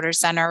Eating Disorder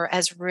Center,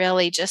 has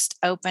really just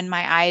opened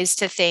my eyes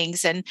to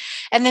things. And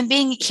then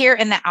being here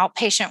in the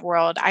outpatient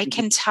world, I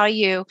can tell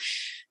you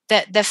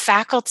that the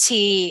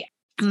faculty,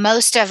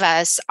 most of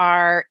us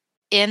are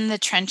in the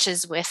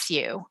trenches with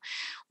you.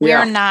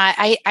 Yeah. We're not,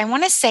 I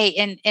want to say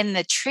in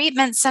the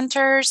treatment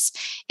centers,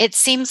 it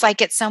seems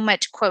like it's so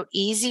much, quote,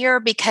 easier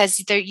because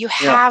there you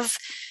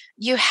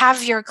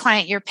have your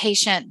client, your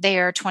patient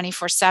there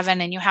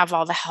 24/7, and you have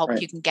all the help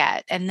Right. you can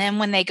get. And then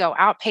when they go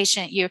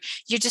outpatient, you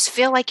just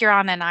feel like you're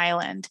on an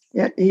island.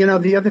 Yeah, you know,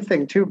 the other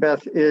thing too,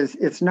 Beth, is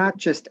it's not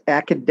just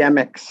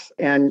academics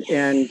and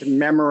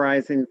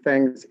memorizing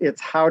things,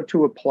 it's how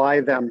to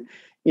apply them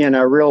in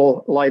a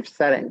real life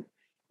setting.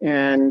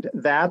 And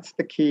that's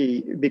the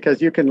key,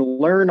 because you can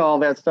learn all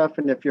that stuff,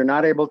 and if you're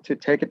not able to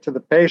take it to the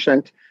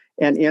patient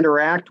and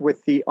interact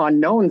with the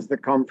unknowns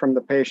that come from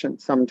the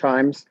patient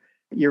sometimes,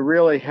 you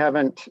really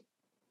haven't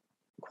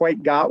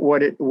quite got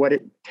what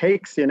it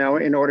takes, you know,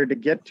 in order to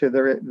get to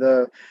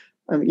the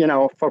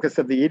focus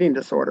of the eating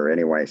disorder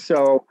anyway.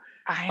 So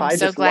I'm I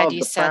so just glad love you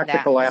the said that.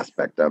 practical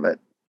aspect of it.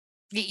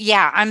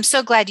 Yeah, I'm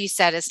so glad you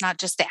said it's not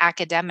just the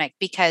academic,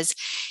 because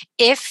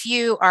if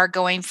you are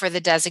going for the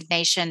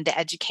designation, the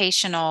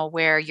educational,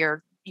 where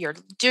you're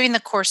doing the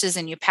courses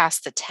and you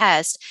pass the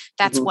test,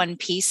 that's Mhm. one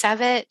piece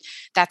of it.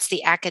 That's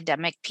the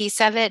academic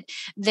piece of it.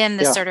 Then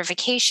the Yeah,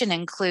 certification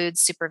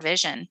includes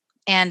supervision.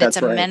 And it's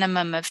that's a right.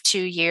 minimum of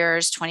 2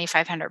 years,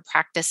 2,500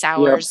 practice Yep.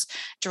 hours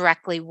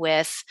directly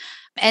with.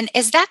 And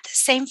is that the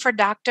same for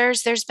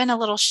doctors? There's been a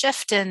little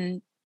shift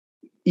in.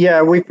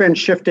 Yeah, we've been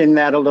shifting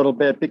that a little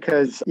bit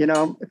because, you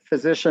know,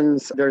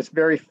 physicians, there's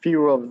very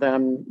few of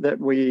them that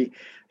we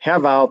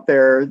have out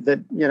there that,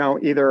 you know,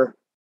 either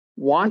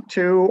want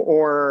to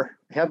or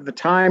have the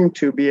time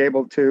to be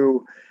able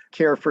to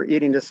care for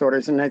eating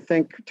disorders. And I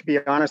think, to be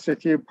honest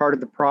with you, part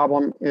of the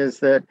problem is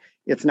that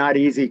it's not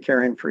easy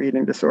caring for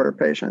eating disorder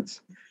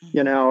patients.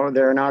 You know,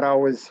 they're not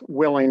always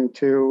willing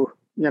to,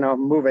 you know,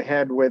 move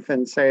ahead with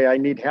and say, I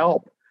need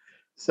help.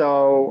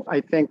 So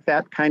I think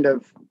that kind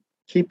of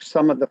keeps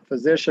some of the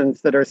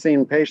physicians that are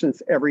seeing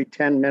patients every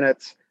 10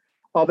 minutes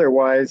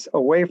otherwise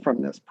away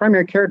from this.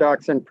 Primary care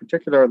docs in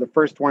particular are the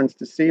first ones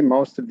to see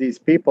most of these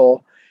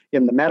people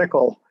in the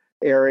medical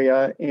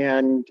area,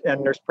 and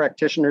nurse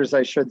practitioners,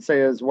 I should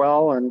say, as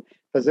well, and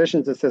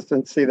physician's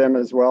assistants see them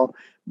as well.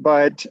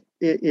 But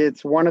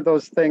it's one of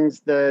those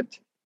things that,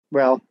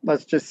 well,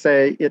 let's just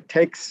say it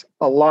takes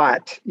a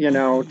lot, you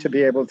know, to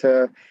be able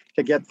to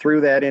get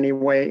through that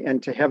anyway,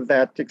 and to have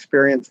that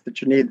experience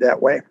that you need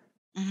that way.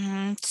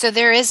 Mm-hmm. So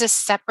there is a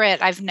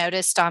separate, I've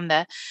noticed on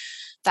the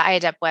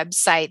IADEP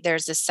website,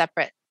 there's a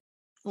separate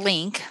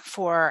link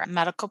for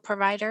medical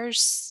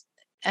providers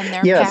and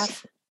their Yes,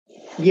 path.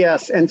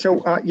 yes. And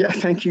so, yeah,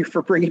 thank you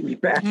for bringing me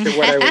back to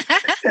what I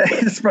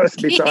was supposed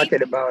to be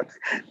talking about.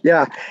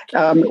 Yeah,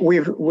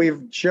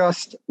 we've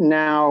just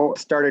now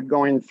started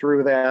going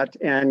through that.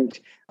 And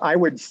I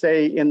would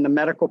say in the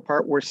medical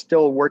part, we're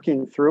still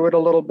working through it a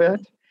little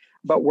bit,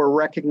 but we're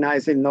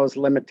recognizing those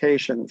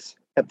limitations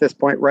at this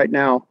point right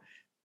now.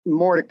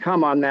 More to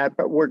come on that,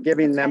 but we're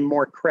giving them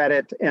more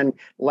credit and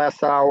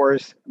less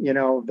hours, you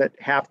know, that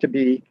have to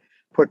be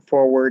put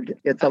forward.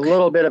 It's a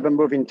little bit of a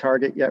moving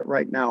target yet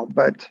right now,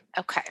 but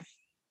Okay.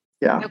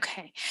 yeah.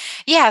 Okay.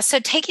 Yeah. So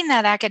taking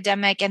that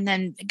academic and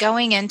then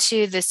going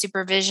into the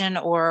supervision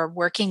or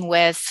working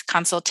with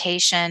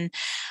consultation.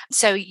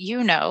 So,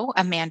 you know,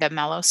 Amanda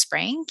Mellow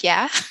Spring.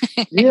 Yeah.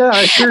 Yeah,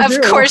 I sure Of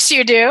do. course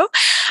you do.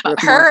 With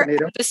Her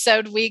Montanito.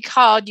 episode we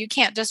called You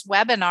Can't Just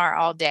Webinar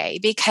All Day,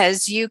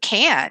 because you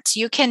can't.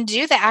 You can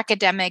do the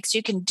academics,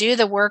 you can do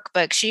the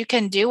workbooks, you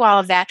can do all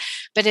of that,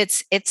 but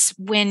it's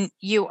when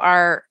you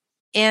are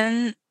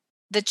in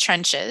the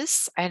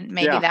trenches, and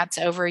maybe Yeah, that's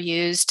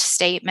overused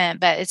statement,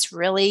 but it's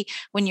really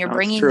when you're no, it's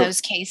bringing true.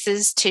 those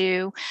cases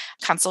to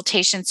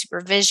consultation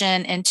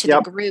supervision, into the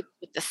Yep. group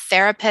with the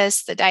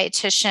therapist, the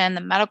dietitian,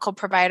 the medical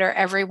provider,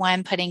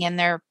 everyone putting in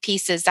their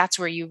pieces. That's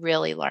where you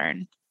really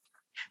learn.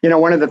 You know,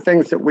 one of the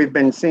things that we've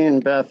been seeing,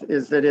 Beth,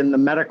 is that in the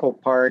medical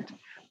part,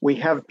 we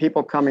have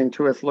people coming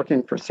to us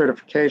looking for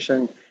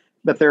certification,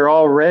 but they're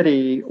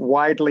already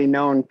widely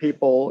known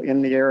people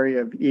in the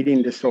area of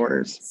eating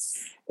disorders.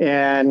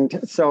 And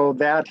so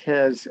that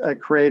has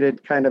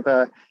created kind of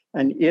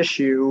an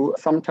issue.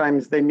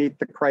 Sometimes they meet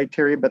the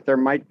criteria, but there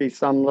might be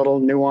some little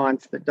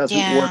nuance that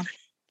doesn't work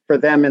for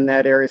them in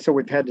that area. So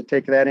we've had to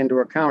take that into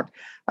account.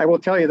 I will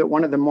tell you that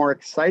one of the more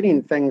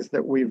exciting things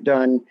that we've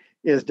done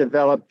is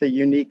develop the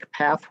unique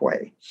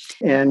pathway.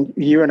 And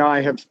you and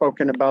I have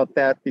spoken about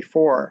that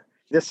before.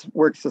 This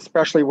works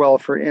especially well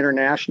for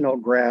international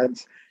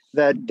grads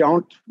that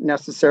don't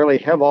necessarily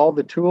have all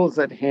the tools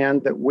at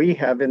hand that we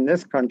have in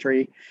this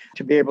country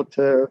to be able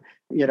to,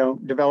 you know,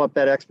 develop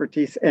that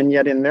expertise. And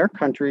yet in their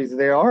countries,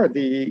 they are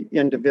the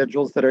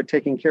individuals that are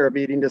taking care of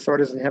eating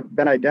disorders and have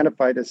been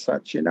identified as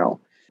such, you know.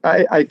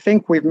 I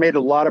think we've made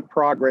a lot of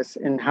progress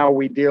in how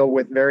we deal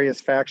with various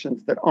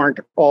factions that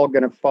aren't all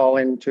going to fall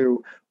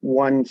into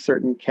one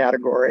certain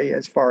category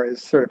as far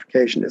as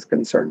certification is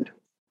concerned.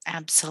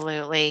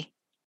 Absolutely.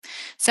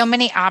 So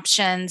many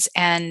options.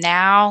 And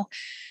now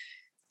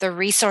the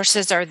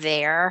resources are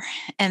there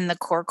and the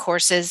core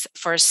courses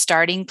for a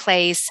starting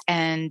place.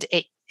 And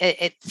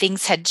it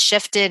things had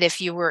shifted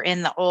if you were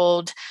in the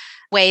old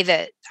way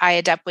that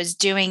IADEP was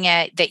doing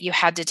it, that you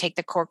had to take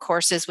the core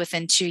courses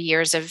within 2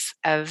 years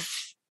of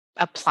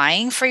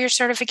applying for your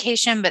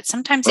certification, but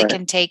sometimes it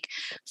can take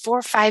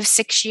 4, 5,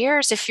 6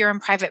 years. If you're in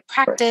private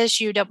practice,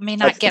 you may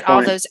not get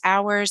all those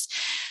hours.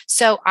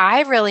 So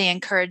I really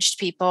encouraged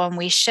people, and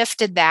we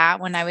shifted that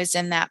when I was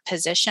in that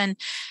position,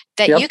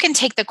 that you can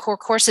take the core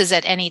courses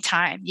at any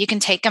time. You can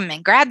take them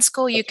in grad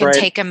school. You can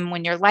take them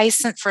when you're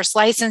first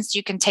licensed.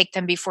 You can take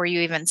them before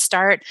you even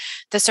start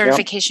the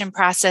certification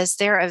process.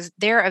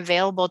 They're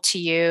available to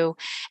you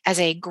as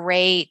a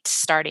great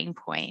starting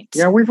point.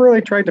 Yeah, we've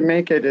really tried to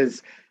make it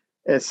as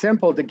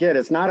simple to get.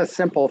 It's not a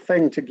simple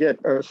thing to get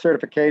a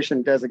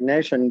certification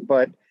designation,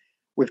 but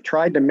we've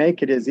tried to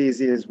make it as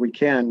easy as we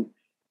can,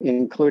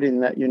 including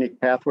that unique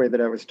pathway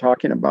that I was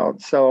talking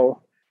about.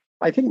 So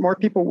I think more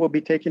people will be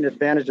taking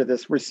advantage of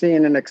this. We're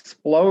seeing an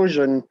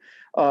explosion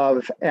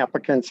of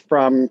applicants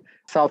from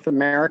South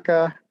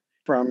America,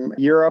 from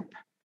Europe.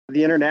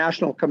 The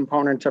international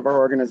component of our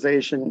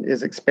organization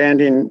is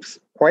expanding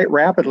quite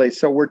rapidly.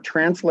 So we're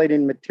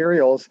translating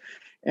materials.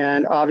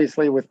 And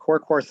obviously with core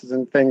courses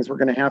and things, we're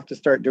going to have to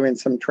start doing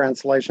some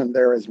translation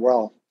there as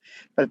well.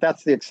 But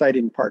that's the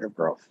exciting part of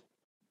growth.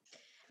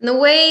 The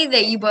way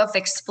that you both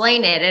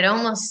explain it,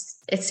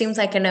 it seems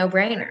like a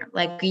no-brainer.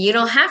 Like, you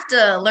don't have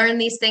to learn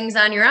these things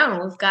on your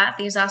own. We've got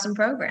these awesome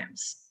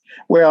programs.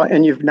 Well,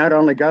 and you've not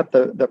only got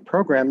the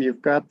program,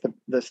 you've got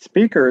the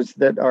speakers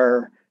that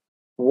are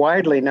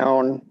widely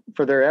known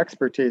for their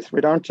expertise.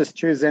 We don't just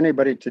choose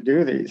anybody to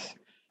do these.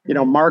 You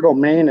know, Margot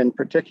Main in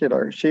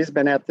particular, she's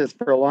been at this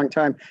for a long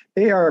time.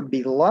 They are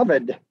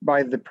beloved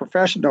by the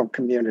professional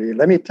community.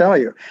 Let me tell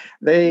you,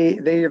 they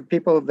are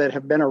people that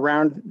have been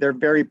around. They're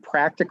very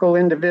practical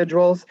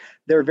individuals.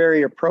 They're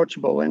very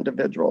approachable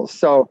individuals.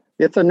 So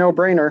it's a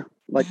no-brainer,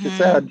 like you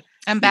said.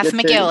 And Beth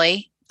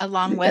McGilly,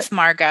 along with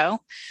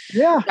Margot.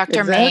 Yeah,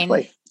 Dr.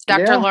 Main.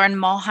 Dr. Lauren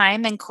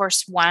Mulheim in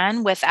course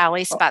 1 with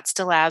Ali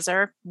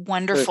Spatz-DeLazar.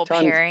 Wonderful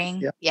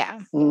pairing.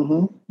 Yeah.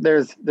 Mm-hmm.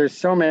 There's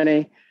so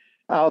many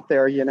out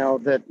there, you know,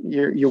 that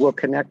you will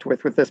connect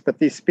with this, but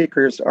these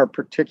speakers are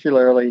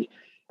particularly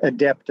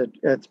adept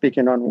at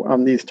speaking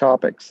on these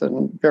topics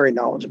and very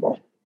knowledgeable.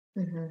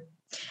 Mm-hmm.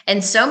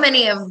 And so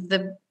many of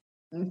the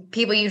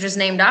people you just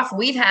named off,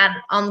 we've had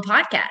on the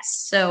podcast.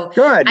 So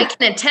good. I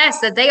can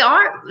attest that they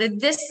are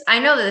this. I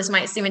know that this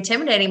might seem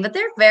intimidating, but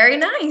they're very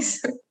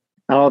nice.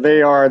 Oh,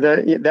 they are.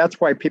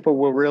 That's why people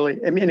will really,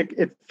 I mean,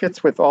 it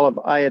fits with all of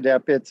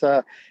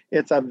IADEP.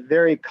 It's a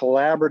very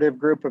collaborative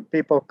group of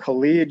people,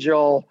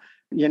 collegial.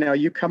 You know,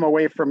 you come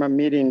away from a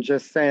meeting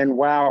just saying,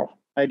 wow,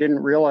 I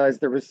didn't realize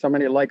there was so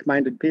many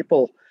like-minded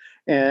people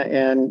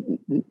and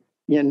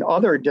in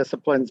other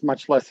disciplines,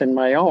 much less in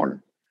my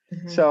own.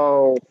 Mm-hmm.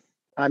 So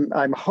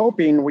I'm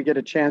hoping we get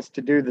a chance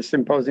to do the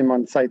symposium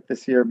on site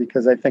this year,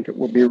 because I think it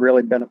will be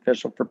really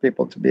beneficial for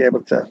people to be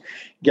able to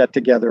get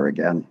together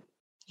again.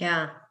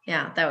 Yeah,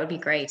 that would be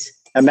great.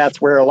 And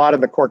that's where a lot of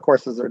the core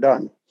courses are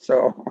done.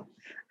 So.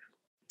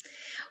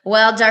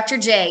 Well, Dr.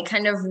 J,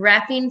 kind of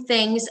wrapping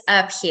things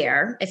up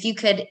here, if you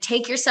could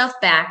take yourself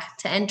back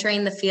to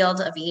entering the field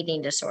of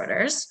eating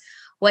disorders,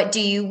 what do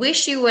you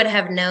wish you would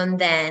have known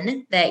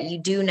then that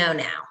you do know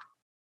now?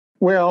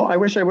 Well, I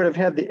wish I would have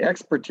had the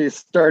expertise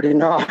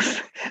starting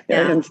off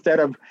instead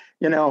of,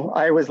 you know,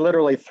 I was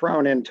literally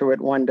thrown into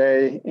it one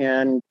day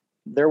and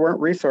there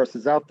weren't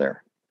resources out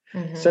there.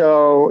 Mm-hmm.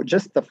 So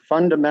just the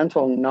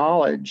fundamental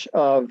knowledge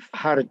of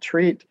how to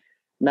treat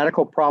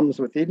medical problems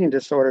with eating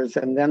disorders,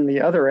 and then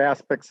the other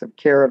aspects of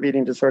care of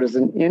eating disorders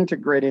and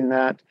integrating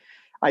that.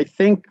 I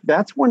think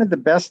that's one of the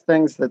best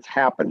things that's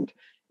happened,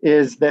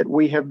 is that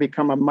we have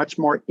become a much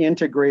more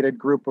integrated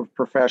group of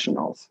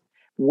professionals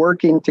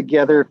working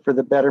together for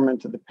the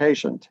betterment of the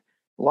patient.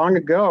 Long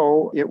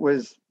ago, it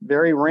was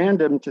very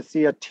random to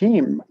see a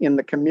team in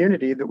the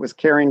community that was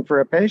caring for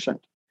a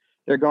patient.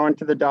 They're going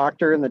to the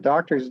doctor and the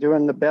doctor's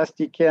doing the best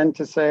he can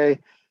to say,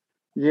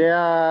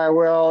 yeah,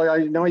 well,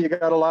 I know you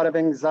got a lot of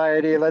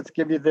anxiety. Let's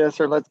give you this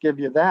or let's give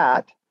you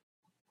that,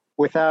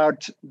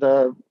 without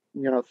the,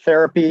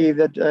 therapy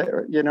that,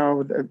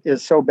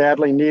 is so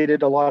badly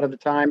needed a lot of the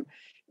time,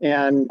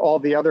 and all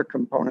the other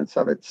components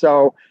of it.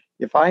 So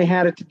if I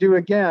had it to do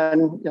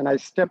again, and I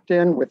stepped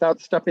in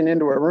without stepping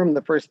into a room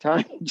the first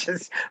time,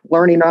 just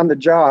learning on the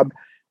job,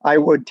 I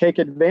would take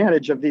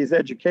advantage of these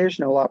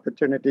educational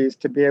opportunities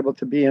to be able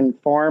to be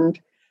informed,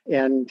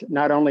 and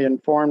not only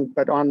informed,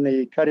 but on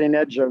the cutting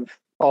edge of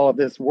all of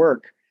this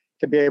work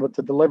to be able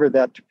to deliver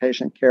that to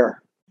patient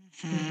care.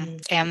 Mm-hmm.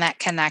 And that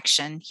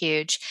connection,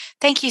 huge.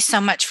 Thank you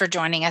so much for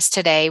joining us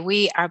today.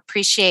 We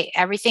appreciate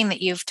everything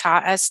that you've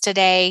taught us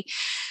today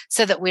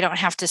so that we don't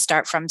have to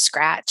start from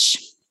scratch.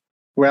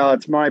 Well,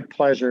 it's my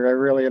pleasure. I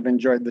really have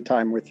enjoyed the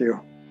time with you.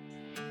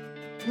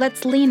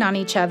 Let's lean on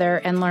each other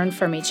and learn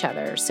from each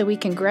other so we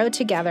can grow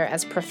together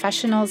as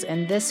professionals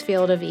in this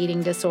field of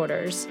eating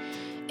disorders.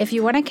 If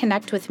you want to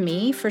connect with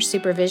me for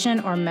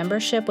supervision or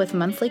membership with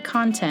monthly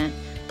content,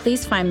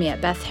 please find me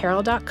at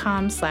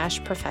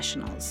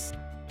bethharrell.com/professionals.